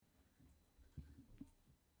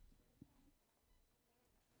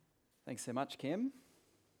Thanks so much, Kim.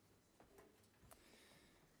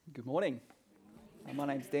 Good morning. My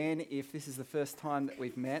name's Dan. If this is the first time that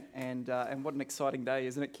we've met, and what an exciting day,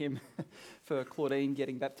 isn't it, Kim, for Claudine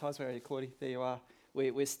getting baptised. Where are you, Claudie? There you are.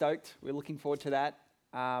 We're stoked. We're looking forward to that.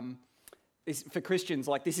 For Christians,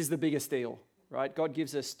 this is the biggest deal, right? God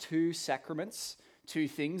gives us two sacraments, two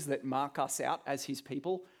things that mark us out as his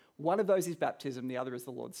people. One of those is baptism, the other is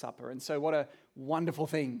the Lord's Supper. And so what a wonderful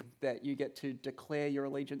thing that you get to declare your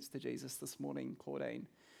allegiance to Jesus this morning, Claudine.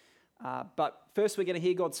 But first we're going to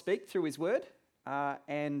hear God speak through his word.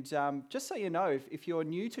 And just so you know, if you're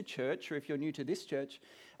new to church or if you're new to this church,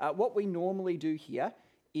 what we normally do here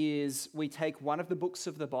is we take one of the books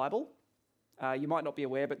of the Bible. You might not be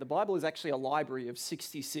aware, but the Bible is actually a library of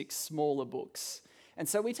 66 smaller books. And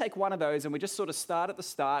so we take one of those and we just sort of start at the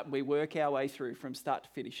start and we work our way through from start to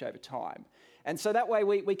finish over time. And so that way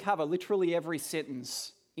we cover literally every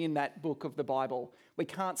sentence in that book of the Bible. We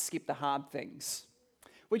can't skip the hard things.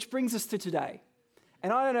 Which brings us to today.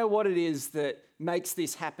 And I don't know what it is that makes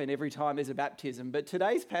this happen every time there's a baptism, but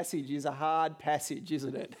today's passage is a hard passage,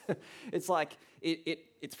 isn't it? It's like,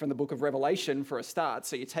 it's from the book of Revelation for a start,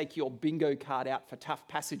 so you take your bingo card out for tough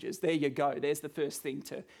passages. There you go. There's the first thing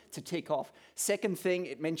to tick off. Second thing,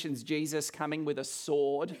 it mentions Jesus coming with a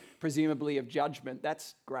sword, presumably of judgment.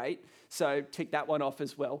 That's great. So tick that one off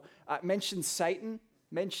as well. Mentions Satan,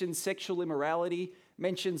 mentions sexual immorality,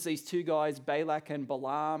 mentions these two guys, Balak and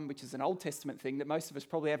Balaam, which is an Old Testament thing that most of us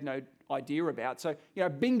probably have no idea about. So,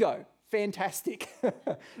 bingo, fantastic.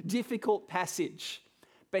 Difficult passage.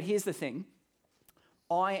 But here's the thing.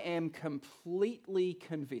 I am completely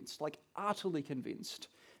convinced, utterly convinced,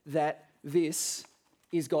 that this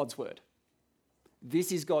is God's word.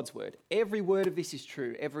 This is God's word. Every word of this is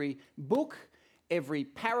true. Every book, every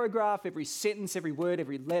paragraph, every sentence, every word,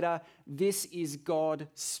 every letter, this is God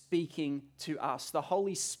speaking to us. The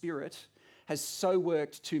Holy Spirit has so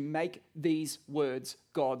worked to make these words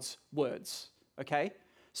God's words, okay?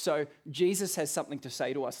 So Jesus has something to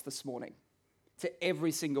say to us this morning, to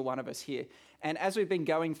every single one of us here. And as we've been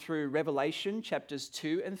going through Revelation chapters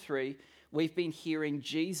 2 and 3, we've been hearing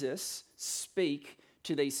Jesus speak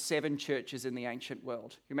to these 7 churches in the ancient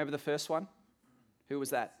world. You remember the first one? Who was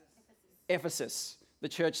that? Ephesus, the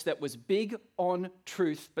church that was big on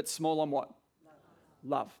truth, but small on what?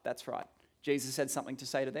 Love, that's right. Jesus had something to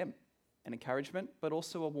say to them, an encouragement, but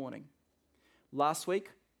also a warning. Last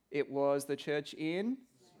week, it was the church in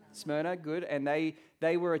Smyrna, good, and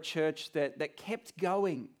they were a church that kept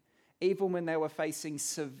going, even when they were facing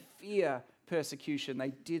severe persecution. They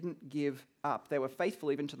didn't give up. They were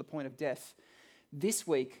faithful even to the point of death. This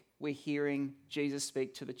week, we're hearing Jesus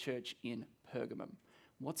speak to the church in Pergamum.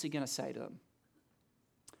 What's he going to say to them?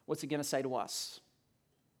 What's he going to say to us?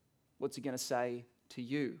 What's he going to say to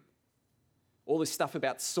you? All this stuff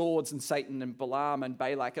about swords and Satan and Balaam and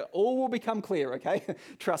Balak, it all will become clear, okay?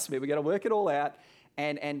 Trust me, we're going to work it all out.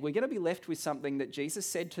 And we're going to be left with something that Jesus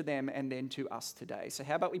said to them and then to us today. So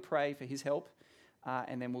how about we pray for his help,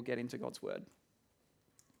 and then we'll get into God's word.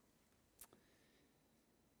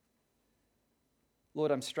 Lord,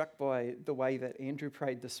 I'm struck by the way that Andrew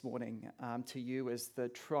prayed this morning to you as the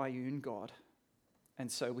triune God. And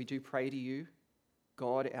so we do pray to you,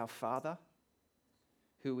 God our Father,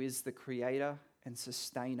 who is the creator and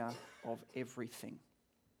sustainer of everything.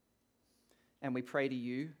 And we pray to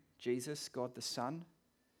you, Jesus, God the Son,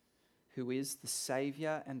 who is the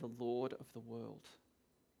Saviour and the Lord of the world.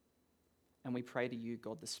 And we pray to you,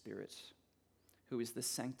 God the Spirit, who is the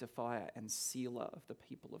sanctifier and sealer of the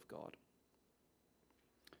people of God.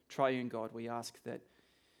 Triune God, we ask that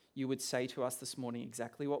you would say to us this morning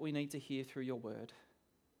exactly what we need to hear through your word.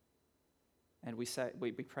 And we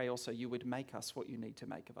pray also you would make us what you need to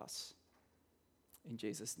make of us. In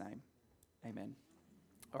Jesus' name, amen.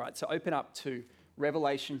 All right, so open up to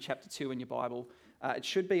Revelation chapter 2 in your Bible. It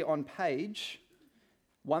should be on page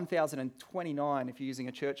 1029 if you're using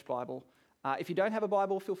a church Bible. If you don't have a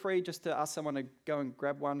Bible, feel free just to ask someone to go and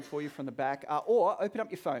grab one for you from the back. Or open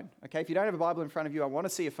up your phone, okay? If you don't have a Bible in front of you, I want to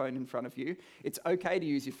see a phone in front of you. It's okay to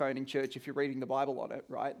use your phone in church if you're reading the Bible on it,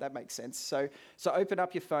 right? That makes sense. So open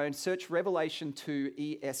up your phone, search Revelation 2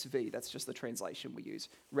 ESV. That's just the translation we use.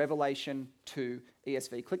 Revelation 2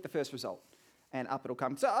 ESV. Click the first result, and up it'll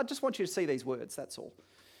come. So I just want you to see these words, that's all.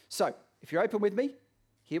 So if you're open with me,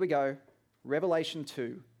 here we go. Revelation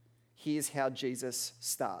 2. Here's how Jesus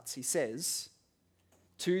starts. He says,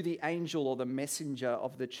 to the angel or the messenger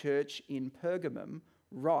of the church in Pergamum,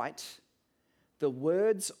 write the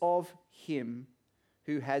words of him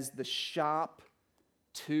who has the sharp,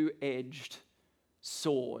 two-edged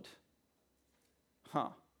sword. I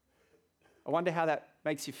wonder how that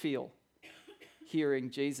makes you feel.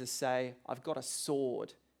 hearing Jesus say, I've got a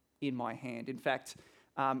sword in my hand. In fact,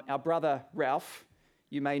 our brother Ralph,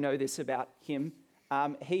 you may know this about him,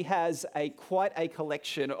 he has quite a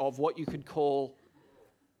collection of what you could call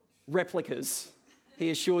replicas. He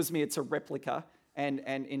assures me it's a replica, and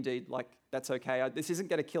indeed, that's okay. This isn't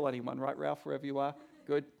going to kill anyone, right, Ralph, wherever you are?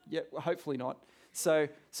 Good? Yeah, hopefully not. So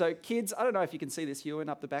kids, I don't know if you can see this, Ewan,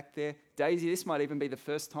 up the back there. Daisy, this might even be the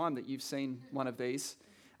first time that you've seen one of these.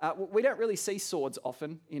 We don't really see swords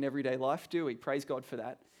often in everyday life, do we? Praise God for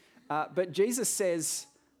that. But Jesus says,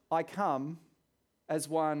 I come as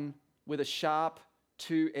one with a sharp,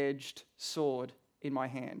 two-edged sword in my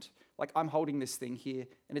hand. Like, I'm holding this thing here,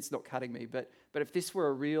 and it's not cutting me. But if this were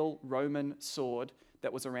a real Roman sword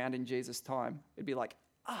that was around in Jesus' time, it'd be like,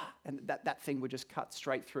 and that thing would just cut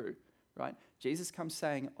straight through, right? Jesus comes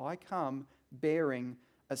saying, I come bearing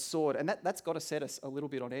a sword. And that's got to set us a little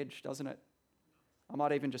bit on edge, doesn't it? I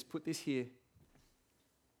might even just put this here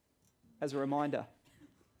as a reminder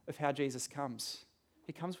of how Jesus comes.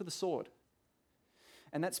 He comes with a sword.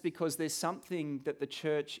 And that's because there's something that the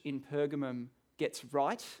church in Pergamum gets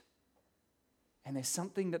right, and there's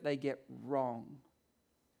something that they get wrong.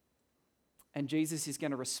 And Jesus is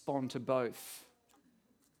going to respond to both.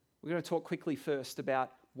 We're going to talk quickly first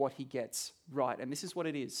about what he gets right. And this is what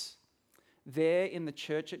it is. There in the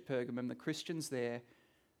church at Pergamum, the Christians there,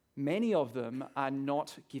 many of them are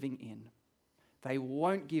not giving in. They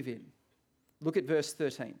won't give in. Look at verse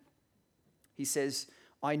 13. He says,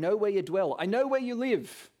 I know where you dwell. I know where you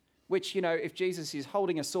live. Which, if Jesus is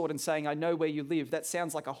holding a sword and saying, I know where you live, that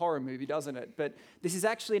sounds like a horror movie, doesn't it? But this is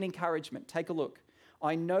actually an encouragement. Take a look.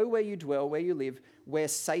 I know where you dwell, where you live, where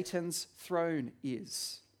Satan's throne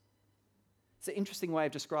is. It's an interesting way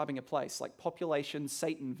of describing a place, like population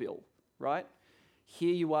Satanville, right?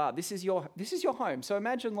 Here you are. This is your home. So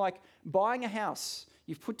imagine like buying a house.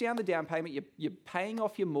 You've put down the down payment. You're paying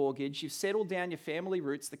off your mortgage. You've settled down your family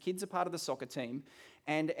roots. The kids are part of the soccer team.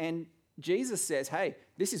 And Jesus says, hey,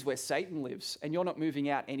 this is where Satan lives, and you're not moving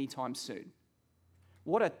out anytime soon.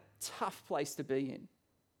 What a tough place to be in.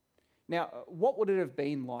 Now, what would it have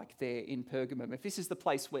been like there in Pergamum if this is the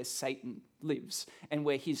place where Satan lives and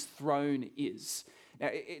where his throne is? Now,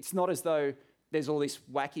 it's not as though there's all this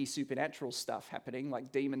wacky supernatural stuff happening,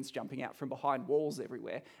 like demons jumping out from behind walls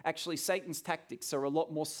everywhere. Actually, Satan's tactics are a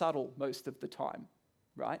lot more subtle most of the time,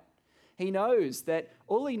 right? He knows that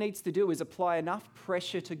all he needs to do is apply enough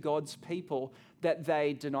pressure to God's people that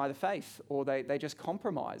they deny the faith, or they just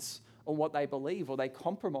compromise on what they believe, or they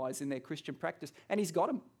compromise in their Christian practice, and he's got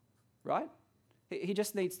them, right? He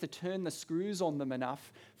just needs to turn the screws on them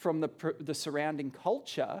enough from the surrounding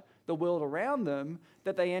culture, the world around them,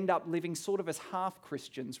 that they end up living sort of as half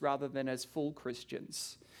Christians rather than as full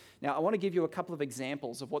Christians. Now, I want to give you a couple of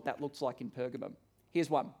examples of what that looks like in Pergamum. Here's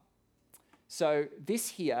one. So this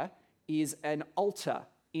here is an altar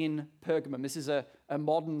in Pergamum. This is a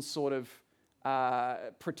modern sort of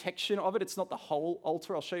protection of it. It's not the whole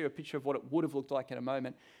altar. I'll show you a picture of what it would have looked like in a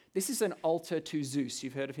moment. This is an altar to Zeus.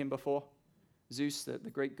 You've heard of him before? Zeus, the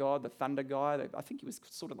Greek god, the thunder guy. I think he was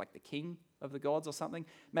sort of like the king of the gods or something.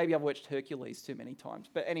 Maybe I've watched Hercules too many times.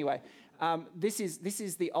 But anyway, this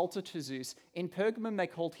is the altar to Zeus. In Pergamum, they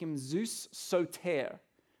called him Zeus Soter,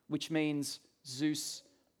 which means Zeus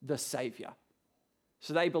the Savior.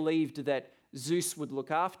 So they believed that Zeus would look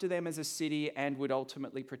after them as a city and would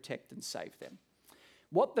ultimately protect and save them.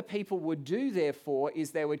 What the people would do, therefore, is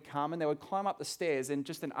they would come and they would climb up the stairs. And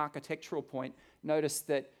just an architectural point, notice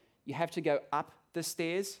that you have to go up the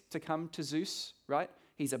stairs to come to Zeus, right?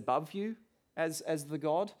 He's above you as the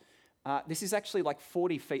god. This is actually like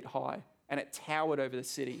 40 feet high, and it towered over the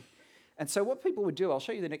city. And so what people would do, I'll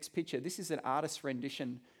show you the next picture. This is an artist's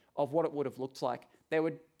rendition of what it would have looked like. There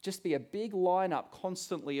would just be a big lineup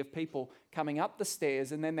constantly of people coming up the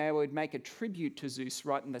stairs, and then they would make a tribute to Zeus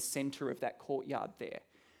right in the center of that courtyard there.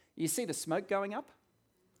 You see the smoke going up?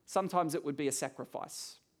 Sometimes it would be a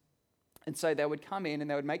sacrifice. And so they would come in and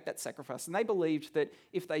they would make that sacrifice. And they believed that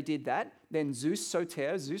if they did that, then Zeus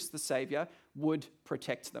Soter, Zeus the Savior, would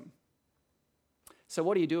protect them. So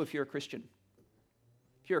what do you do if you're a Christian?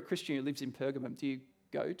 If you're a Christian who lives in Pergamum, do you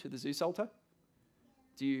go to the Zeus altar?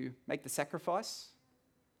 Do you make the sacrifice?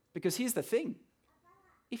 Because here's the thing.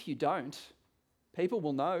 If you don't, people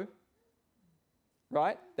will know,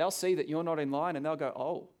 right? They'll see that you're not in line and they'll go,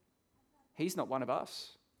 oh, he's not one of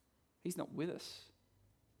us. He's not with us.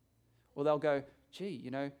 Or they'll go,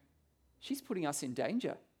 gee, she's putting us in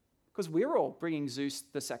danger because we're all bringing Zeus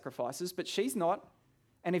the sacrifices, but she's not.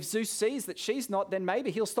 And if Zeus sees that she's not, then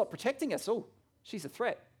maybe he'll stop protecting us. Oh, she's a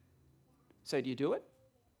threat. So do you do it?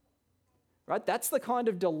 right? That's the kind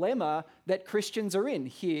of dilemma that Christians are in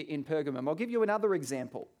here in Pergamum. I'll give you another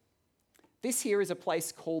example. This here is a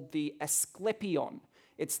place called the Asclepion.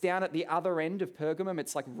 It's down at the other end of Pergamum.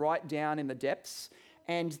 It's like right down in the depths.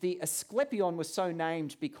 And the Asclepion was so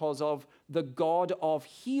named because of the god of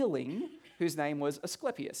healing, whose name was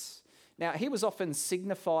Asclepius. Now, he was often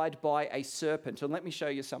signified by a serpent. And let me show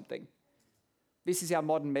you something. This is our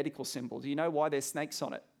modern medical symbol. Do you know why there's snakes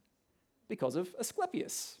on it? Because of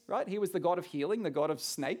Asclepius, right? He was the god of healing, the god of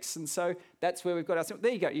snakes. And so that's where we've got our symbol.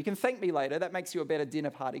 There you go. You can thank me later. That makes you a better dinner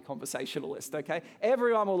party conversationalist, okay?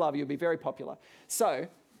 Everyone will love you. You'll be very popular. So,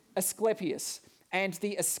 Asclepius. And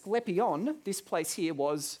the Asclepion, this place here,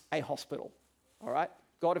 was a hospital, all right?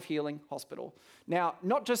 God of healing, hospital. Now,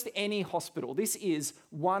 not just any hospital. This is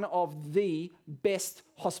one of the best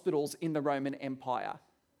hospitals in the Roman Empire.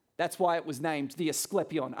 That's why it was named the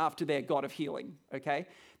Asclepion, after their god of healing, okay?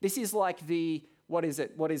 This is like the, what is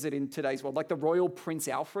it in today's world? Like the Royal Prince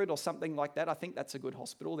Alfred or something like that. I think that's a good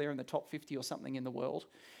hospital. They're in the top 50 or something in the world.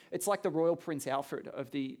 It's like the Royal Prince Alfred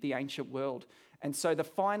of the ancient world. And so the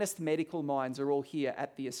finest medical minds are all here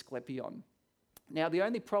at the Asclepion. Now, the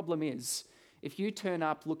only problem is, if you turn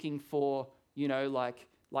up looking for,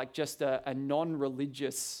 like just a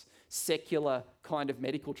non-religious, secular kind of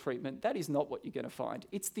medical treatment, that is not what you're going to find.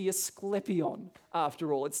 It's the Asclepion,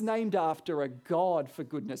 after all. It's named after a god, for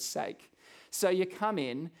goodness sake. So you come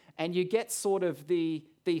in and you get sort of the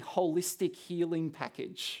holistic healing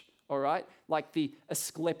package, all right? Like the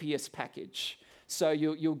Asclepius package. So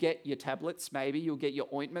you'll get your tablets, maybe, you'll get your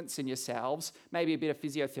ointments and your salves, maybe a bit of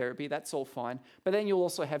physiotherapy, that's all fine. But then you'll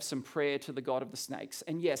also have some prayer to the god of the snakes.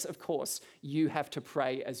 And yes, of course, you have to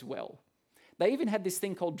pray as well. They even had this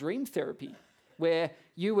thing called dream therapy, where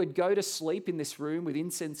you would go to sleep in this room with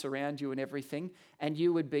incense around you and everything, and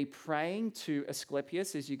you would be praying to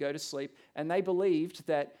Asclepius as you go to sleep, and they believed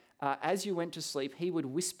that as you went to sleep, he would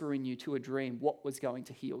whisper in you to a dream what was going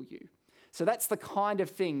to heal you. So that's the kind of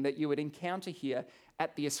thing that you would encounter here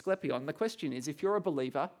at the Asclepion. The question is, if you're a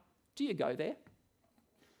believer, do you go there?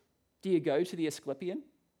 Do you go to the Asclepion?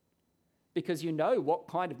 Because you know what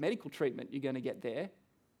kind of medical treatment you're going to get there.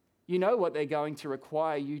 You know what they're going to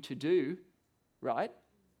require you to do, right?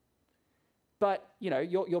 But,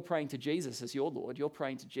 you're praying to Jesus as your Lord. You're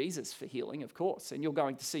praying to Jesus for healing, of course, and you're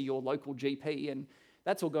going to see your local GP, and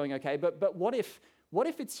that's all going okay. But what if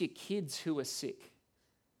it's your kids who are sick?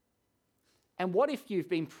 And what if you've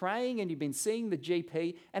been praying and you've been seeing the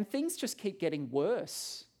GP and things just keep getting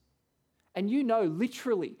worse? And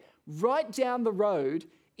literally, right down the road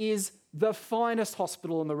is the finest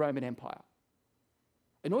hospital in the Roman Empire.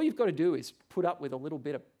 And all you've got to do is put up with a little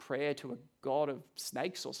bit of prayer to a god of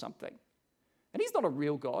snakes or something. And he's not a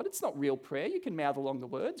real god. It's not real prayer. You can mouth along the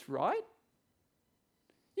words, right?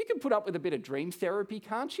 You can put up with a bit of dream therapy,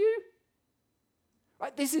 can't you?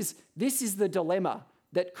 Right? This is the dilemma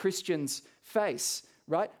that Christians face,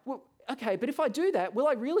 right? Well, okay, but if I do that, will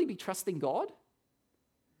I really be trusting God?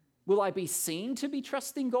 Will I be seen to be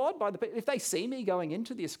trusting God by the people? If they see me going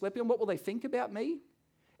into the Asclepion, what will they think about me?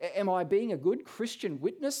 Am I being a good Christian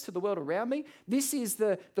witness to the world around me? This is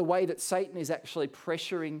the way that Satan is actually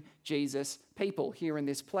pressuring Jesus' people here in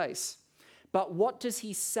this place. But what does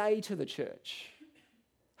he say to the church?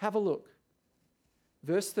 Have a look.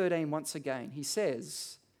 Verse 13, once again, he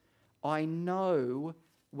says, I know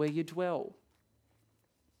where you dwell.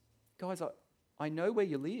 Guys, I know where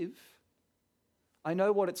you live. I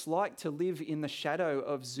know what it's like to live in the shadow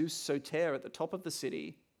of Zeus Soter at the top of the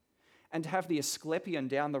city and to have the Asclepion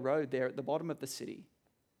down the road there at the bottom of the city.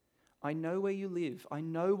 I know where you live. I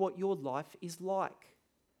know what your life is like.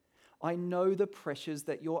 I know the pressures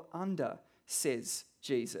that you're under, says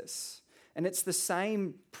Jesus. And it's the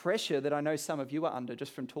same pressure that I know some of you are under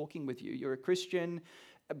just from talking with you. You're a Christian,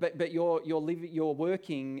 but you're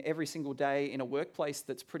working every single day in a workplace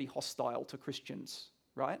that's pretty hostile to Christians,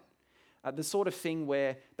 right? The sort of thing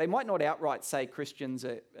where they might not outright say Christians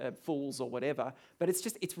are fools or whatever, but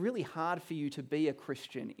it's really hard for you to be a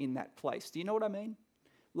Christian in that place. Do you know what I mean?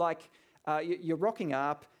 Like you're rocking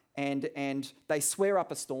up and they swear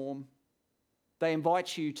up a storm. They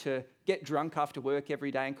invite you to get drunk after work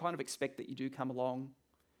every day and kind of expect that you do come along.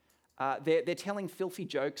 They're telling filthy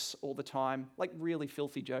jokes all the time, like really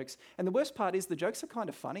filthy jokes. And the worst part is the jokes are kind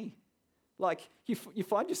of funny. Like, you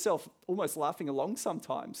find yourself almost laughing along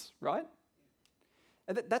sometimes, right?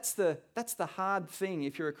 And that's the hard thing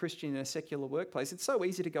if you're a Christian in a secular workplace. It's so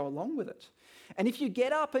easy to go along with it. And if you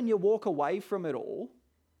get up and you walk away from it all,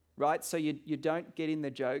 right, so you don't get in the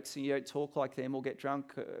jokes and you don't talk like them or get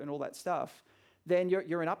drunk and all that stuff, then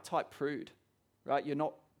you're an uptight prude, right? You're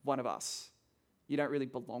not one of us. You don't really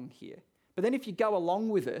belong here. But then if you go along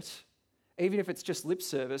with it, Even if it's just lip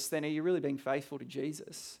service, then are you really being faithful to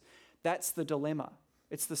Jesus? That's the dilemma.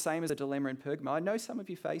 It's the same as the dilemma in Pergamum. I know some of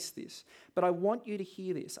you face this, but I want you to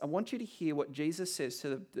hear this. I want you to hear what Jesus says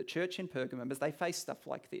to the church in Pergamum as they face stuff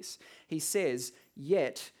like this. He says,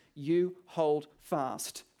 yet you hold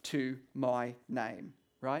fast to my name,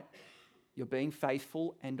 right? You're being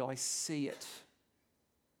faithful and I see it.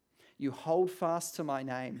 You hold fast to my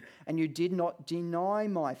name and you did not deny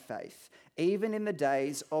my faith, even in the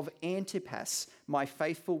days of Antipas, my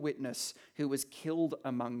faithful witness, who was killed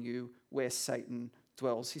among you where Satan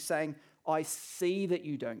dwells. He's saying, I see that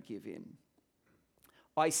you don't give in.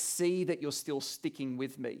 I see that you're still sticking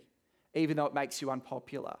with me, even though it makes you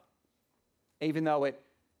unpopular, even though it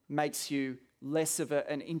makes you less of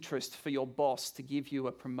an interest for your boss to give you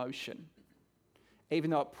a promotion, even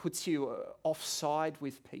though it puts you offside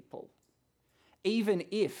with people. Even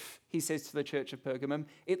if, he says to the church of Pergamum,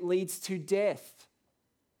 it leads to death.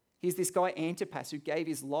 Here's this guy Antipas who gave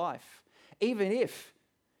his life. Even if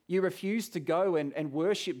you refuse to go and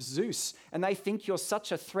worship Zeus and they think you're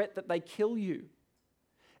such a threat that they kill you.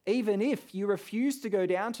 Even if you refuse to go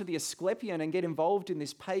down to the Asclepion and get involved in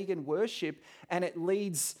this pagan worship and it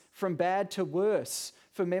leads from bad to worse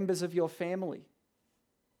for members of your family.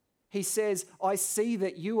 He says, I see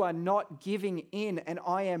that you are not giving in and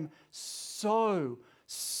I am so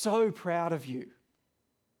proud of you.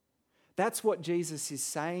 That's what Jesus is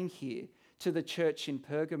saying here to the church in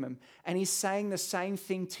Pergamum. And he's saying the same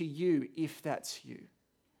thing to you if that's you.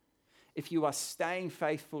 If you are staying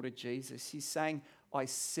faithful to Jesus, he's saying, I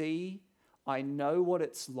see, I know what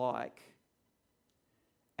it's like.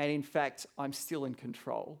 And in fact, I'm still in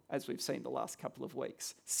control, as we've seen the last couple of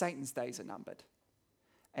weeks. Satan's days are numbered.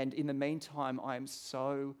 And in the meantime, I am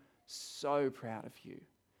so proud of you.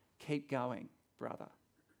 Keep going, brother.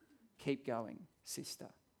 Keep going, sister.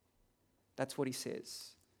 That's what he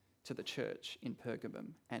says to the church in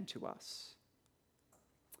Pergamum and to us.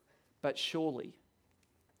 But surely,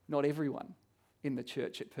 not everyone in the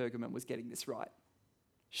church at Pergamum was getting this right.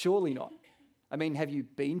 Surely not. I mean, have you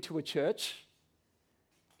been to a church?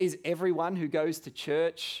 Is everyone who goes to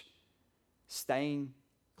church staying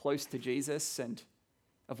close to Jesus and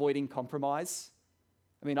avoiding compromise?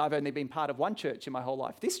 I mean, I've only been part of one church in my whole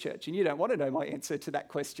life, this church, and you don't want to know my answer to that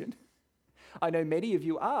question. I know many of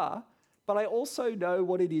you are, but I also know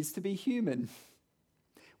what it is to be human.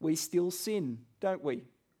 We still sin, don't we?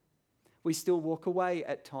 We still walk away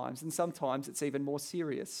at times, and sometimes it's even more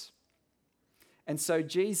serious. And so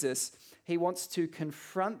Jesus, he wants to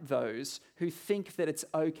confront those who think that it's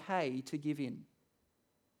okay to give in.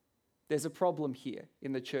 There's a problem here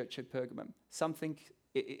in the church at Pergamum. Some think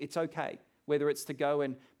it's okay, whether it's to go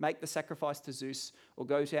and make the sacrifice to Zeus or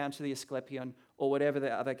go down to the Asclepion or whatever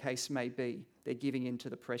the other case may be. They're giving in to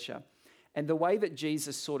the pressure. And the way that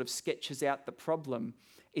Jesus sort of sketches out the problem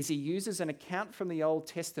is he uses an account from the Old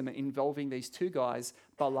Testament involving these two guys,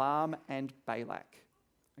 Balaam and Balak.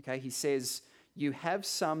 Okay, he says, you have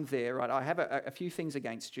some there, right? I have a few things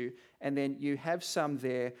against you. And then you have some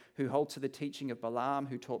there who hold to the teaching of Balaam,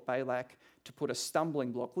 who taught Balak to put a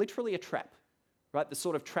stumbling block, literally a trap, right? The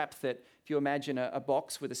sort of trap that if you imagine a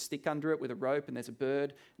box with a stick under it with a rope and there's a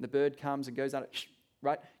bird and the bird comes and goes under it,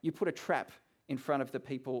 right? You put a trap in front of the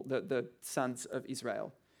people, the sons of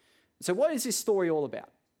Israel. So what is this story all about?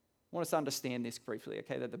 I want us to understand this briefly,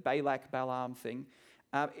 okay? The Balak-Balaam thing.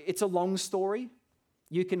 It's a long story.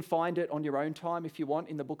 You can find it on your own time if you want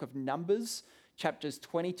in the book of Numbers, chapters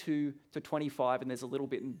 22 to 25, and there's a little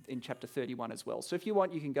bit in chapter 31 as well. So if you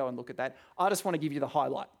want, you can go and look at that. I just want to give you the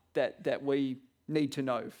highlight that we need to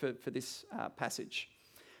know for this passage.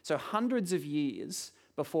 So hundreds of years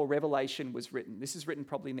before Revelation was written, this is written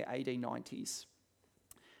probably in the AD 90s,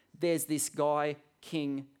 there's this guy,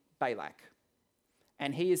 King Balak,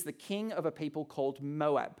 and he is the king of a people called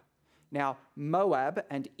Moab. Now, Moab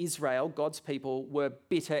and Israel, God's people, were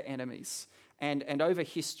bitter enemies. And over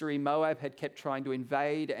history, Moab had kept trying to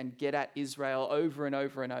invade and get at Israel over and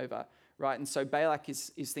over and over, right? And so Balak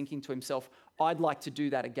is thinking to himself, I'd like to do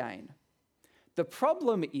that again. The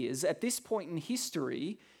problem is, at this point in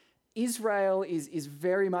history, Israel is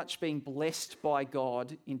very much being blessed by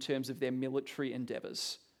God in terms of their military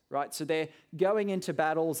endeavors. Right, so they're going into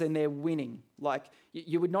battles and they're winning. Like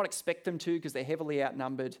you would not expect them to because they're heavily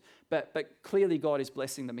outnumbered, but clearly God is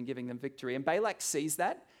blessing them and giving them victory. And Balak sees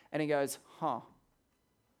that and he goes, I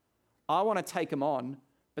want to take them on,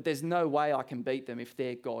 but there's no way I can beat them if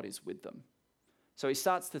their God is with them. So he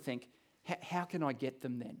starts to think, how can I get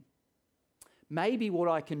them then? Maybe what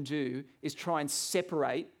I can do is try and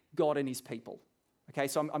separate God and his people. Okay,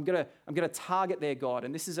 so I'm going to target their God.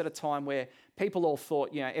 And this is at a time where people all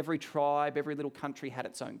thought, every tribe, every little country had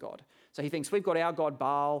its own God. So he thinks, we've got our God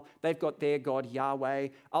Baal, they've got their God Yahweh.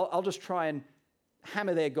 I'll just try and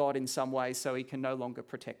hammer their God in some way so he can no longer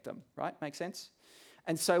protect them, right? Make sense?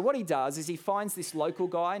 And so what he does is he finds this local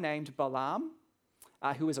guy named Balaam,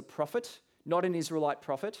 who is a prophet, not an Israelite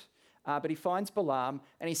prophet, but he finds Balaam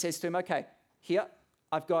and he says to him, okay, here,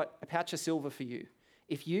 I've got a pouch of silver for you.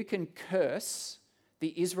 If you can curse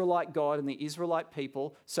the Israelite God and the Israelite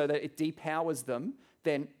people so that it depowers them,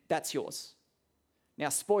 then that's yours. Now,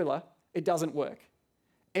 spoiler, it doesn't work.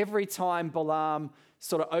 Every time Balaam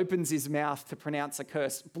sort of opens his mouth to pronounce a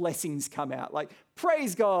curse, blessings come out, like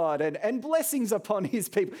praise God and blessings upon his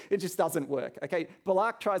people. It just doesn't work, okay?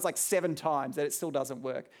 Balak tries like 7 times and it still doesn't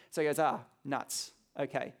work. So he goes, nuts,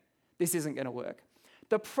 okay, this isn't going to work.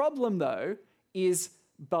 The problem, though, is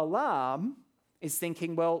Balaam is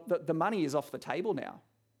thinking, well, the money is off the table now.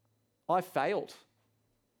 I failed.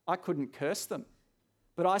 I couldn't curse them,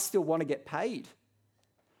 but I still want to get paid.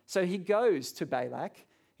 So he goes to Balak.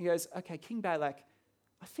 He goes, okay, King Balak,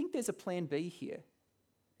 I think there's a plan B here.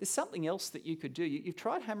 There's something else that you could do. You've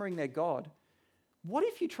tried hammering their God. What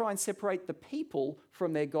if you try and separate the people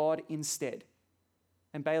from their God instead?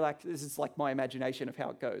 And Balak, this is like my imagination of how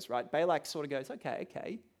it goes, right? Balak sort of goes,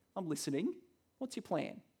 okay, I'm listening. What's your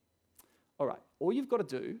plan? All right, all you've got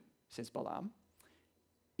to do, says Balaam,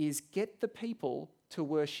 is get the people to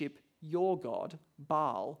worship your God,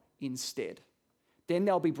 Baal, instead. Then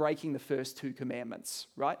they'll be breaking the first 2 commandments,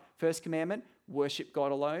 right? First commandment, worship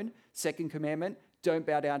God alone. Second commandment, don't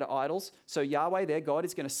bow down to idols. So Yahweh, their God,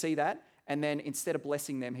 is going to see that, and then instead of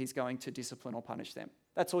blessing them, he's going to discipline or punish them.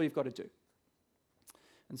 That's all you've got to do.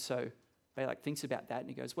 And so Balak thinks about that, and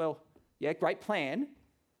he goes, well, yeah, great plan.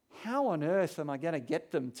 How on earth am I going to get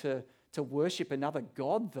them to worship another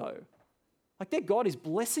God, though? Like, their God is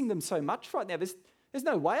blessing them so much right now. There's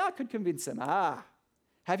no way I could convince them.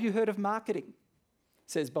 Have you heard of marketing?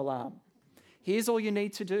 Says Balaam. Here's all you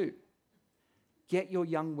need to do. Get your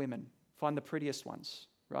young women, find the prettiest ones,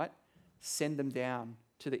 right? Send them down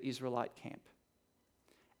to the Israelite camp.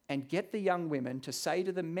 And get the young women to say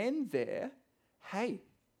to the men there, hey,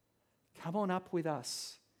 come on up with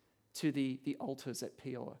us to the altars at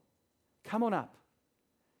Peor. Come on up.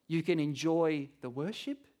 You can enjoy the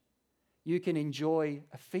worship. You can enjoy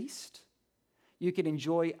a feast. You can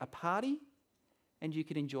enjoy a party. And you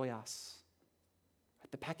can enjoy us.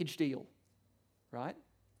 The package deal, right?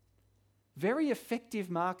 Very effective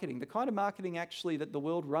marketing, the kind of marketing actually that the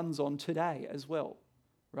world runs on today as well,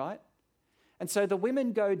 right? And so the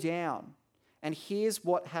women go down, and here's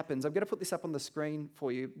what happens. I'm going to put this up on the screen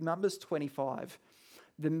for you. Numbers 25.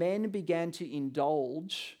 The men began to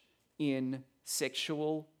indulge in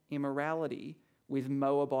sexual immorality with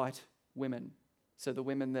Moabite women, so the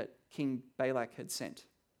women that King Balak had sent.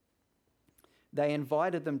 They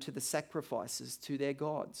invited them to the sacrifices to their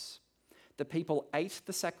gods. The people ate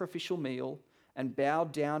the sacrificial meal and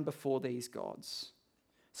bowed down before these gods.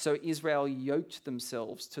 So Israel yoked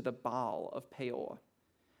themselves to the Baal of Peor,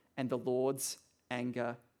 and the Lord's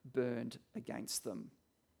anger burned against them.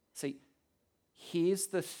 See, here's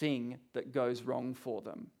the thing that goes wrong for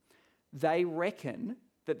them. They reckon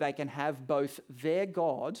that they can have both their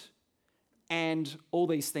God and all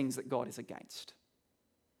these things that God is against.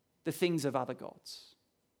 The things of other gods.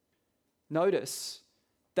 Notice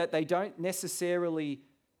that they don't necessarily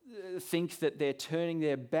think that they're turning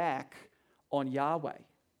their back on Yahweh,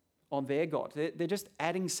 on their God. They're just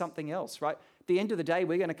adding something else, right? At the end of the day,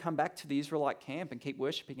 we're going to come back to the Israelite camp and keep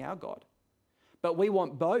worshipping our God. But we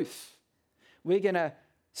want both. We're going to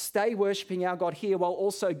stay worshipping our God here while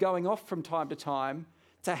also going off from time to time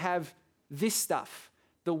to have this stuff,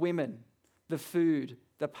 the women, the food,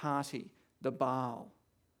 the party, the Baal.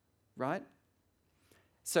 Right?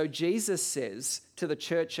 So Jesus says to the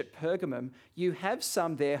church at Pergamum, you have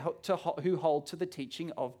some there who hold to the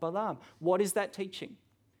teaching of Balaam. What is that teaching?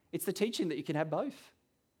 It's the teaching that you can have both.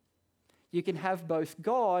 You can have both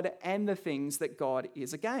God and the things that God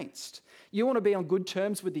is against. You want to be on good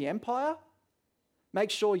terms with the empire? Make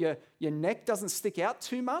sure your neck doesn't stick out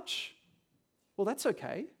too much? Well, that's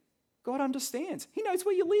okay. God understands. He knows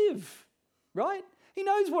where you live, right? He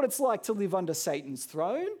knows what it's like to live under Satan's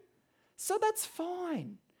throne. So that's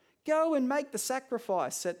fine. Go and make the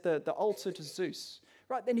sacrifice at the altar to Zeus.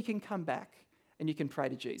 Right, then you can come back and you can pray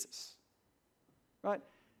to Jesus. Right?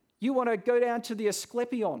 You want to go down to the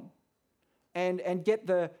Asclepion and get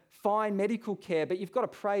the fine medical care, but you've got to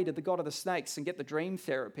pray to the God of the snakes and get the dream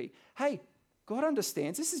therapy. Hey, God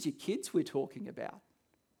understands. This is your kids we're talking about.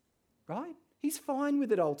 Right? He's fine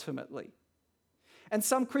with it ultimately. And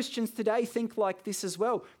some Christians today think like this as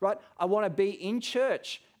well, right? I want to be in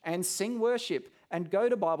church and sing worship and go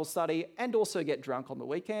to Bible study and also get drunk on the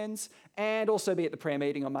weekends and also be at the prayer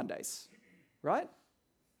meeting on Mondays, right?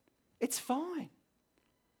 It's fine.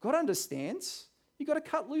 God understands. You've got to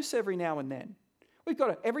cut loose every now and then. We've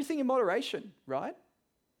got everything in moderation, right?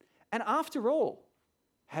 And after all,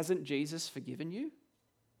 hasn't Jesus forgiven you?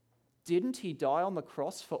 Didn't he die on the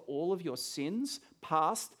cross for all of your sins,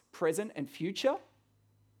 past, present, and future?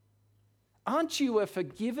 Aren't you a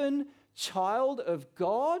forgiven child of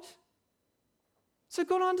God? So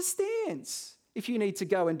God understands if you need to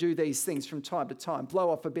go and do these things from time to time, blow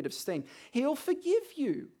off a bit of steam. He'll forgive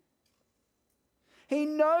you. He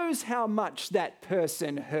knows how much that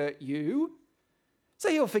person hurt you, so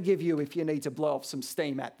he'll forgive you if you need to blow off some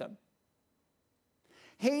steam at them.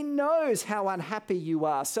 He knows how unhappy you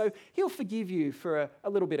are, so he'll forgive you for a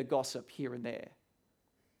little bit of gossip here and there.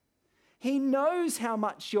 He knows how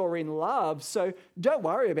much you're in love, so don't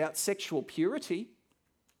worry about sexual purity.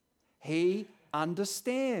 He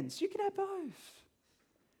understands. You can have both.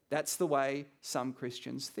 That's the way some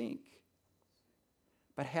Christians think.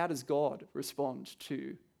 But how does God respond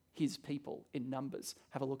to his people in Numbers?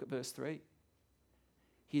 Have a look at verse 3.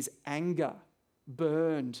 His anger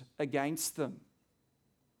burned against them.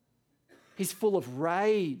 He's full of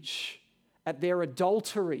rage at their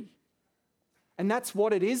adultery. And that's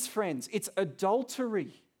what it is, friends. It's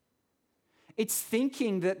adultery. It's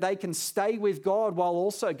thinking that they can stay with God while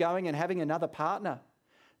also going and having another partner.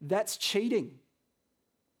 That's cheating.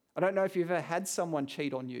 I don't know if you've ever had someone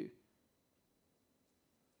cheat on you.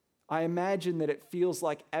 I imagine that it feels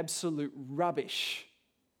like absolute rubbish.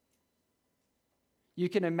 You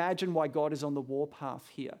can imagine why God is on the warpath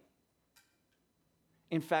here.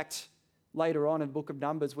 In fact, later on in the book of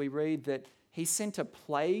Numbers, we read that he sent a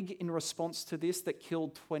plague in response to this that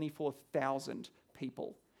killed 24,000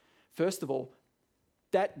 people. First of all,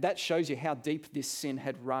 that shows you how deep this sin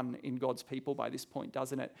had run in God's people by this point,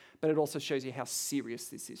 doesn't it? But it also shows you how serious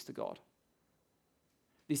this is to God.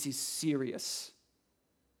 This is serious.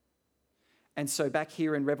 And so back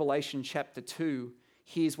here in Revelation chapter 2,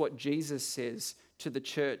 here's what Jesus says to the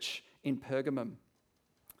church in Pergamum.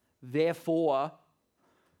 Therefore,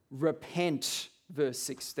 repent, verse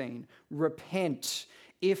 16. Repent.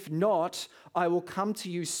 If not, I will come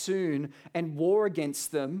to you soon and war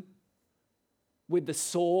against them with the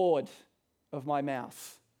sword of my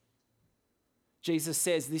mouth. Jesus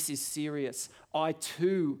says this is serious. I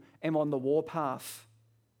too am on the warpath.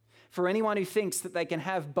 For anyone who thinks that they can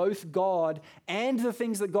have both God and the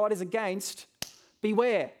things that God is against,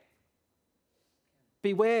 beware.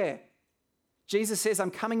 Beware. Jesus says,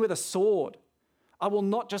 I'm coming with a sword. I will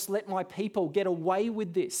not just let my people get away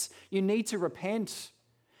with this. You need to repent.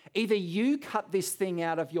 Either you cut this thing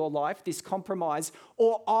out of your life, this compromise,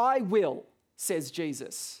 or I will, says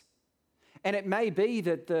Jesus. And it may be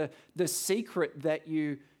that the secret that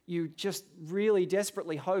you just really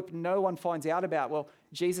desperately hope no one finds out about, well,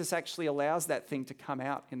 Jesus actually allows that thing to come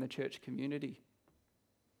out in the church community.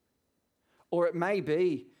 Or it may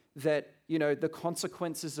be that, the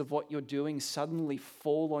consequences of what you're doing suddenly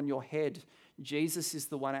fall on your head. Jesus is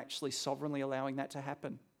the one actually sovereignly allowing that to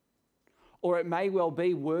happen. Or it may well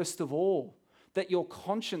be, worst of all, that your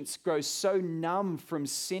conscience grows so numb from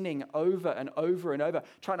sinning over and over and over,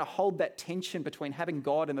 trying to hold that tension between having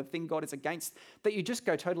God and the thing God is against, that you just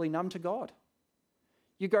go totally numb to God.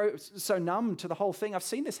 You go so numb to the whole thing. I've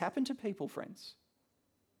seen this happen to people, friends.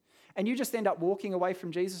 And you just end up walking away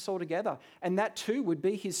from Jesus altogether. And that too would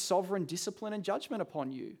be his sovereign discipline and judgment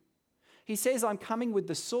upon you. He says, I'm coming with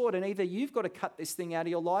the sword, and either you've got to cut this thing out of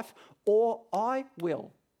your life or I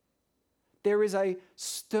will. There is a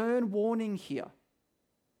stern warning here.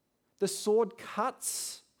 The sword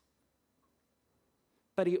cuts,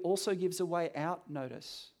 but he also gives a way out,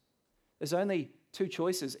 notice. There's only two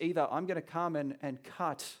choices. Either I'm going to come and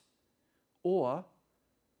cut, or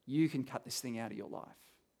you can cut this thing out of your life.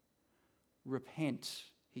 Repent,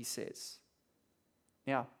 he says.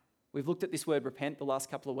 Now, we've looked at this word repent the last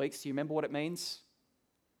couple of weeks. Do you remember what it means?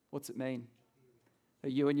 What's it mean?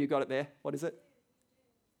 You got it there. What is it?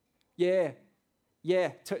 Yeah.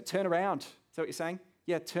 Turn around. Is that what you're saying?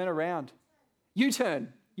 Yeah, turn around. U-turn.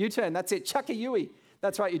 That's it. Chuck a Yui.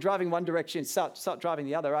 That's right. You're driving one direction. Start driving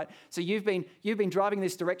the other, right? So you've been driving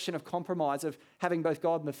this direction of compromise, of having both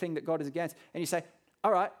God and the thing that God is against. And you say,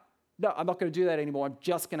 all right, no, I'm not going to do that anymore. I'm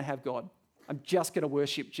just going to have God. I'm just going to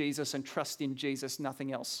worship Jesus and trust in Jesus,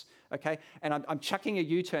 nothing else, okay? And I'm chucking a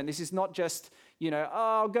U-turn. This is not just,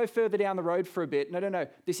 I'll go further down the road for a bit. No.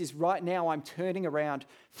 This is right now I'm turning around,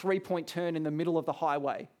 3-point turn in the middle of the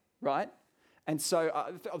highway, right? And so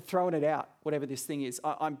I'm throwing it out, whatever this thing is.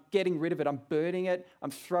 I'm getting rid of it. I'm burning it.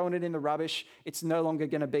 I'm throwing it in the rubbish. It's no longer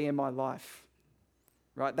going to be in my life.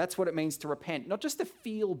 Right? That's what it means to repent, not just to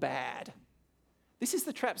feel bad. This is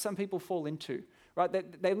the trap some people fall into. Right?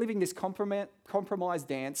 They're living this compromise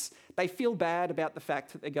dance. They feel bad about the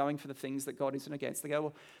fact that they're going for the things that God isn't against. They go,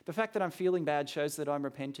 well, the fact that I'm feeling bad shows that I'm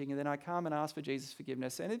repenting, and then I come and ask for Jesus'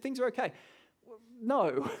 forgiveness, and then things are okay.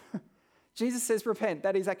 No. Jesus says repent.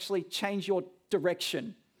 That is actually change your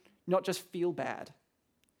direction, not just feel bad.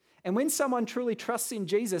 And when someone truly trusts in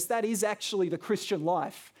Jesus, that is actually the Christian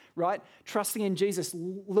life, right? Trusting in Jesus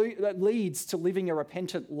leads to living a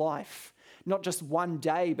repentant life, not just one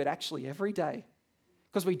day, but actually every day.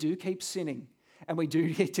 Because we do keep sinning and we do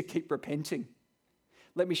need to keep repenting.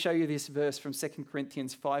 Let me show you this verse from 2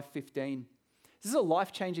 Corinthians 5:15. This is a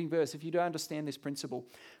life-changing verse if you don't understand this principle.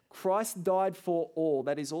 Christ died for all,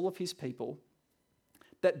 that is all of his people,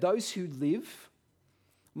 that those who live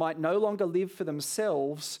might no longer live for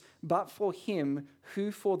themselves, but for him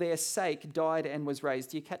who for their sake died and was raised.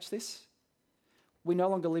 Do you catch this? We no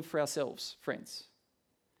longer live for ourselves, friends.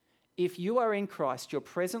 If you are in Christ, you're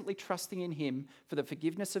presently trusting in him for the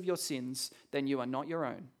forgiveness of your sins, then you are not your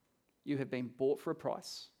own. You have been bought for a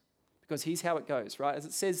price. Because here's how it goes, right? As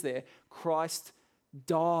it says there, Christ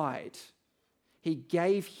died. He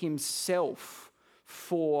gave himself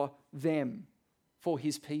for them, for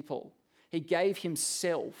his people. He gave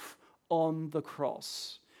himself on the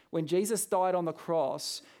cross. When Jesus died on the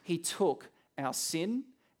cross, he took our sin,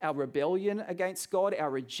 our rebellion against God, our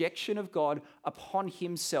rejection of God upon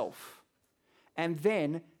himself. And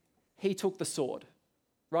then he took the sword,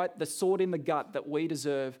 right? The sword in the gut that we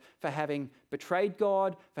deserve for having betrayed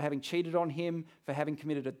God, for having cheated on him, for having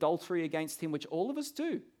committed adultery against him, which all of us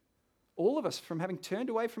do. All of us, from having turned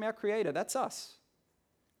away from our Creator, that's us,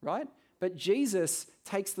 right? But Jesus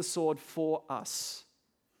takes the sword for us.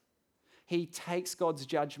 He takes God's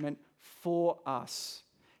judgment for us.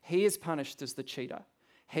 He is punished as the cheater.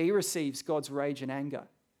 He receives God's rage and anger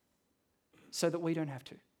so that we don't have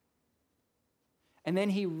to. And then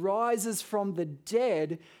he rises from the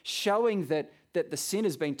dead, showing that the sin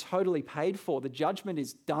has been totally paid for. The judgment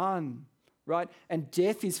is done, right? And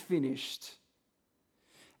death is finished.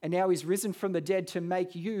 And now he's risen from the dead to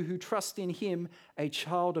make you who trust in him a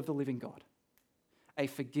child of the living God, a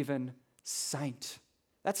forgiven saint.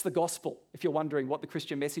 That's the gospel, if you're wondering what the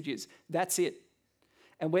Christian message is. That's it.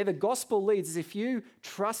 And where the gospel leads is if you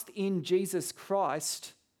trust in Jesus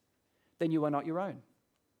Christ, then you are not your own.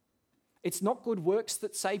 It's not good works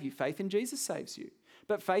that save you. Faith in Jesus saves you.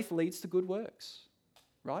 But faith leads to good works,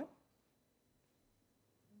 right?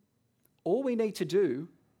 All we need to do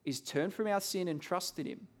is turn from our sin and trust in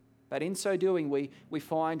him. But in so doing, we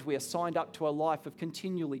find we are signed up to a life of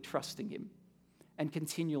continually trusting him and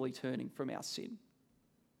continually turning from our sin.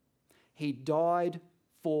 He died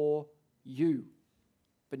for you,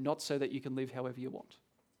 but not so that you can live however you want.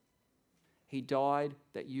 He died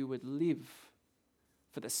that you would live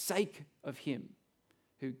for the sake of him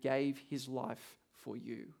who gave his life for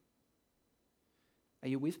you. Are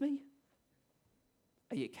you with me?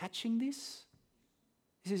 Are you catching this?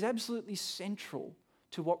 This is absolutely central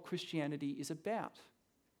to what Christianity is about.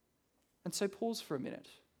 And so pause for a minute.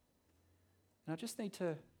 And I just need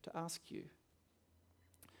to ask you,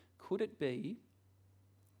 could it be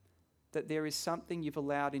that there is something you've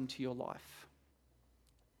allowed into your life?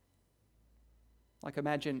 Like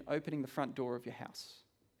imagine opening the front door of your house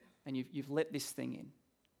and you've let this thing in.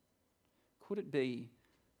 Could it be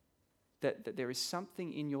that there is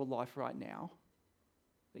something in your life right now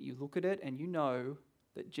that you look at it and you know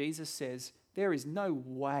that Jesus says, there is no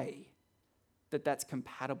way that that's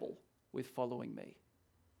compatible with following me?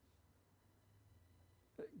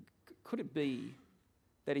 Could it be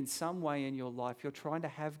that in some way in your life you're trying to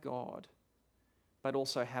have God, but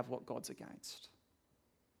also have what God's against?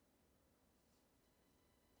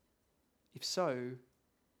 If so,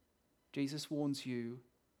 Jesus warns you,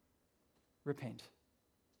 repent.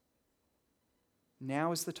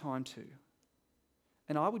 Now is the time to.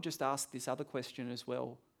 And I would just ask this other question as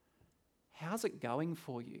well. How's it going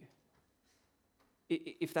for you?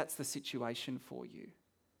 If that's the situation for you,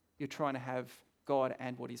 you're trying to have God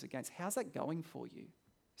and what he's against. How's that going for you?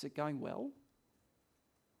 Is it going well?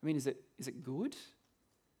 I mean, is it good?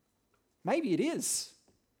 Maybe it is.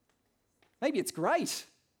 Maybe it's great.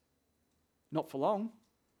 Not for long.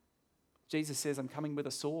 Jesus says, I'm coming with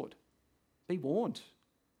a sword. Be warned.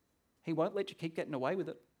 He won't let you keep getting away with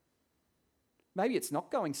it. Maybe it's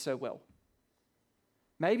not going so well.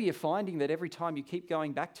 Maybe you're finding that every time you keep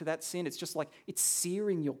going back to that sin, it's just like it's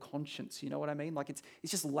searing your conscience. You know what I mean? Like it's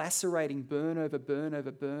just lacerating burn over burn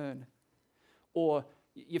over burn. Or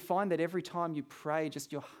you find that every time you pray,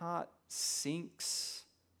 just your heart sinks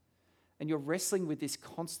and you're wrestling with this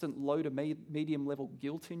constant low to medium level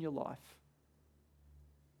guilt in your life.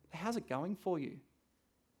 How's it going for you?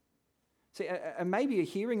 See, and maybe you're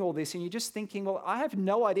hearing all this and you're just thinking, well, I have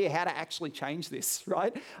no idea how to actually change this,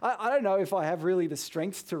 right? I don't know if I have really the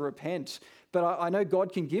strength to repent, but I know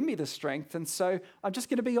God can give me the strength. And so I'm just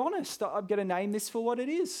going to be honest. I'm going to name this for what it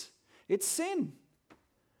is. It's sin.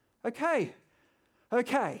 Okay.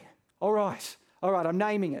 All right, I'm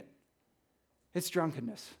naming it. It's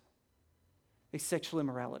drunkenness. It's sexual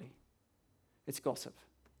immorality. It's gossip.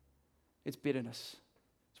 It's bitterness.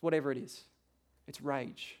 It's whatever it is. It's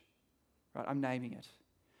rage. Right, I'm naming it.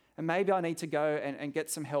 And maybe I need to go and get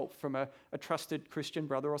some help from a trusted Christian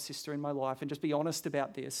brother or sister in my life and just be honest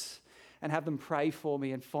about this and have them pray for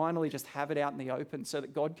me and finally just have it out in the open so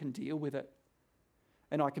that God can deal with it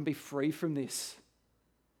and I can be free from this.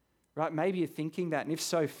 Right? Maybe you're thinking that, and if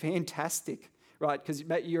so, fantastic. Right? Because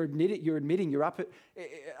you're admitting you're up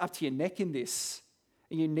to your neck in this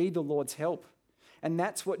and you need the Lord's help. And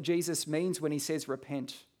that's what Jesus means when he says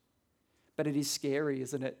repent. But it is scary,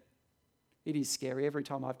 isn't it? It is scary. Every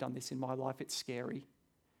time I've done this in my life, it's scary.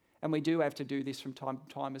 And we do have to do this from time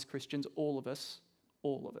to time as Christians, all of us.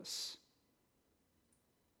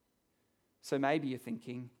 So maybe you're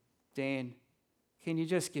thinking, Dan, can you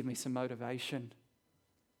just give me some motivation?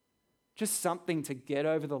 Just something to get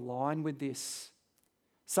over the line with this.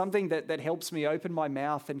 Something that helps me open my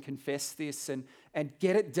mouth and confess this and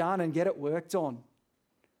get it done and get it worked on.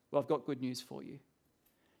 Well, I've got good news for you.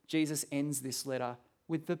 Jesus ends this letter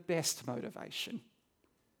with the best motivation.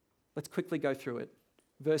 Let's quickly go through it.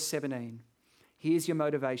 Verse 17. Here's your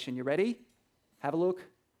motivation. You ready? Have a look.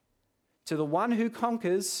 To the one who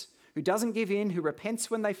conquers, who doesn't give in, who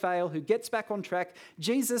repents when they fail, who gets back on track,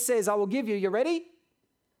 Jesus says, I will give you, you ready?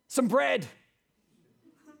 Some bread.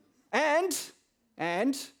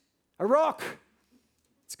 And a rock.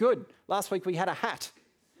 It's good. Last week we had a hat.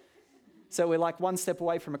 So we're like one step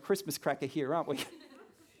away from a Christmas cracker here, aren't we?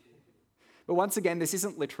 But once again, this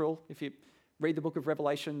isn't literal. If you read the book of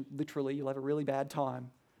Revelation literally, you'll have a really bad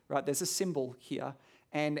time, right? There's a symbol here.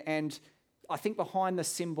 And I think behind the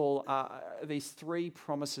symbol are these three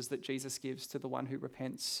promises that Jesus gives to the one who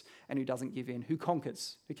repents and who doesn't give in, who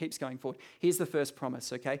conquers, who keeps going forward. Here's the first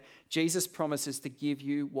promise, okay? Jesus promises to give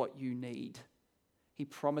you what you need. He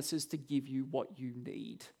promises to give you what you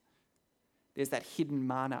need. There's that hidden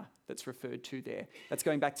manna that's referred to there. That's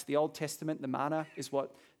going back to the Old Testament. The manna is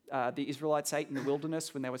what the Israelites ate in the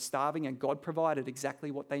wilderness when they were starving, and God provided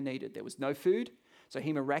exactly what they needed. There was no food, so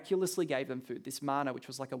he miraculously gave them food, this manna, which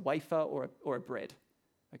was like a wafer or a bread,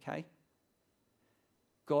 okay?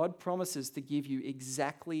 God promises to give you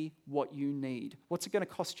exactly what you need. What's it going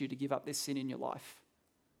to cost you to give up this sin in your life?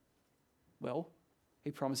 Well,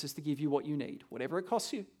 he promises to give you what you need, whatever it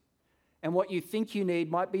costs you. And what you think you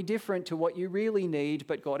need might be different to what you really need,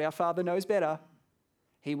 but God, our Father, knows better.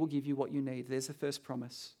 He will give you what you need. There's the first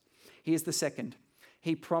promise. Here's the second.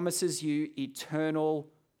 He promises you eternal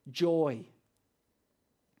joy.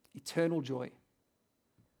 Eternal joy.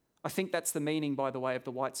 I think that's the meaning, by the way, of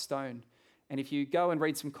the white stone. And if you go and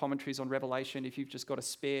read some commentaries on Revelation, if you've just got a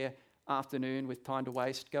spare afternoon with time to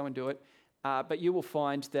waste, go and do it. But you will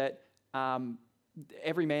find that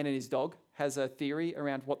every man and his dog has a theory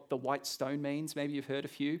around what the white stone means. Maybe you've heard a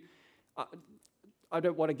few. I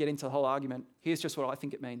don't want to get into the whole argument. Here's just what I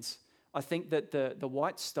think it means. I think that the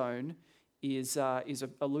white stone is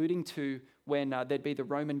alluding to when there'd be the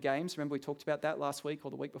Roman Games. Remember we talked about that last week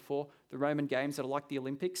or the week before? The Roman Games that are like the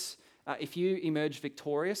Olympics. If you emerged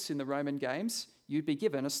victorious in the Roman Games, you'd be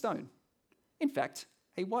given a stone. In fact,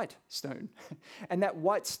 a white stone. And that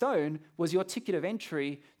white stone was your ticket of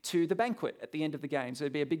entry to the banquet at the end of the games.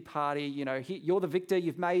 There'd be a big party, you're the victor,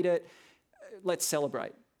 you've made it, let's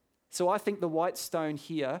celebrate. So I think the white stone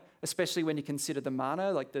here, especially when you consider the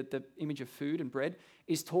manna, like the image of food and bread,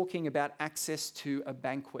 is talking about access to a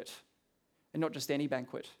banquet. And not just any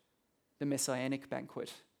banquet, the messianic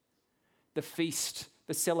banquet. The feast,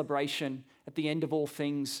 the celebration at the end of all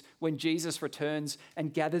things when Jesus returns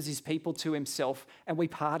and gathers his people to himself and we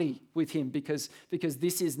party with him because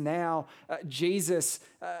this is now Jesus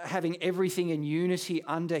having everything in unity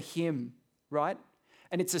under him, right?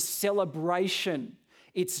 And it's a celebration.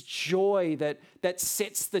 It's joy that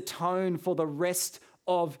sets the tone for the rest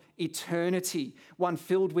of eternity. One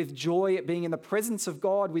filled with joy at being in the presence of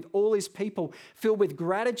God with all his people, filled with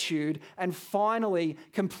gratitude, and finally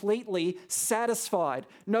completely satisfied,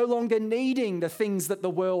 no longer needing the things that the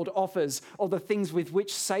world offers or the things with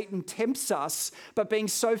which Satan tempts us, but being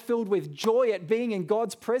so filled with joy at being in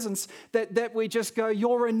God's presence that we just go,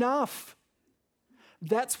 you're enough.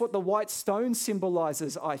 That's what the white stone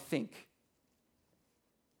symbolizes, I think.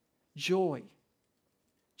 Joy.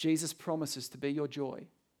 Jesus promises to be your joy.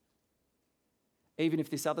 Even if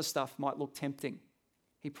this other stuff might look tempting,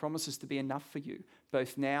 he promises to be enough for you,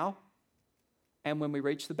 both now and when we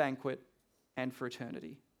reach the banquet and for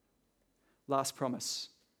eternity. Last promise.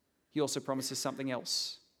 He also promises something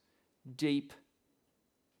else. Deep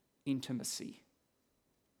intimacy.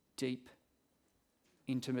 Deep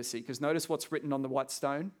intimacy. Because notice what's written on the white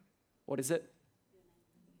stone. What is it?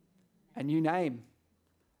 A new name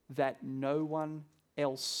that no one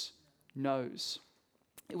else knows.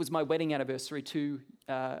 It was my wedding anniversary two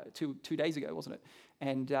days ago, wasn't it?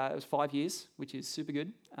 And it was 5 years, which is super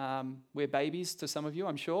good. We're babies to some of you,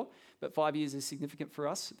 I'm sure, but 5 years is significant for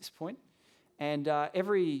us at this point. And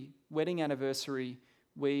every wedding anniversary,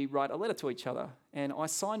 we write a letter to each other. And I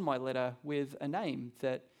sign my letter with a name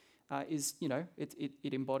that is,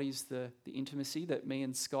 it embodies the intimacy that me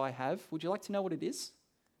and Sky have. Would you like to know what it is?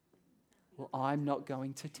 Well, I'm not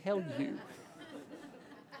going to tell you.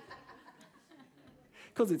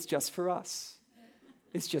 Because it's just for us.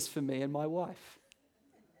 It's just for me and my wife.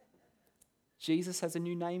 Jesus has a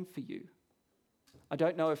new name for you. I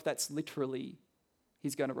don't know if that's literally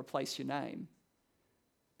he's going to replace your name,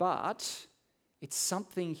 but it's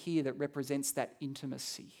something here that represents that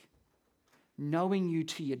intimacy, knowing you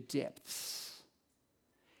to your depths,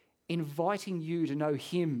 inviting you to know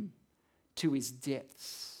him to his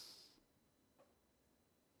depths,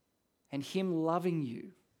 and him loving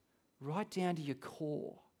you right down to your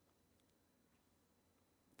core.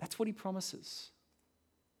 That's what he promises.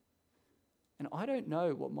 And I don't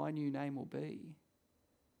know what my new name will be,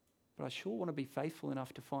 but I sure want to be faithful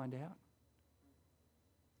enough to find out.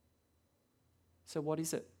 So what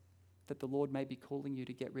is it that the Lord may be calling you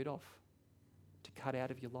to get rid of, to cut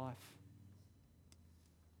out of your life?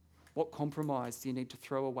 What compromise do you need to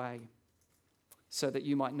throw away so that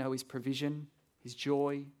you might know his provision, his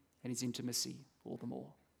joy, and his intimacy all the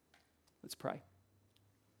more? Let's pray.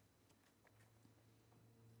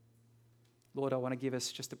 Lord, I want to give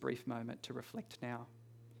us just a brief moment to reflect now.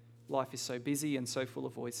 Life is so busy and so full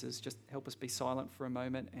of voices. Just help us be silent for a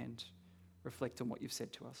moment and reflect on what you've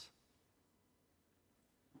said to us.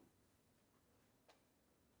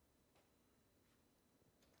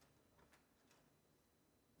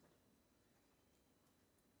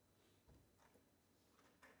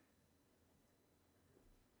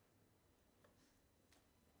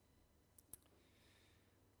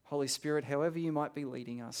 Holy Spirit, however you might be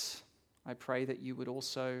leading us, I pray that you would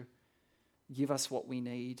also give us what we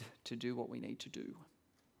need to do what we need to do.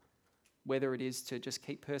 Whether it is to just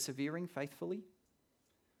keep persevering faithfully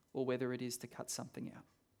or whether it is to cut something out.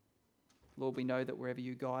 Lord, we know that wherever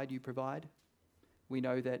you guide, you provide. We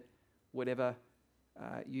know that whatever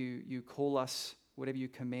you call us, whatever you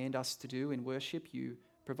command us to do in worship, you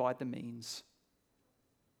provide the means.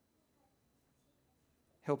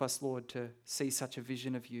 Help us, Lord, to see such a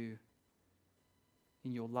vision of you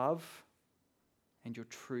in your love and your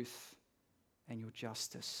truth and your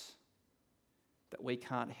justice that we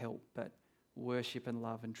can't help but worship and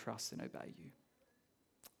love and trust and obey you.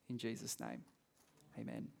 In Jesus' name,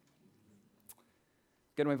 amen.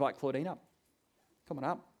 I'm going to invite Claudine up. Come on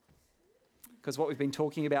up. Because what we've been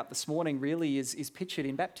talking about this morning really is pictured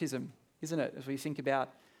in baptism, isn't it? As we think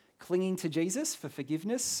about clinging to Jesus for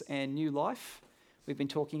forgiveness and new life. We've been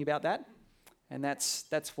talking about that, and that's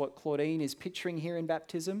what Claudine is picturing here in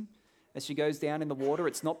baptism. As she goes down in the water,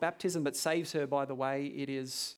 it's not baptism that saves her, by the way. It is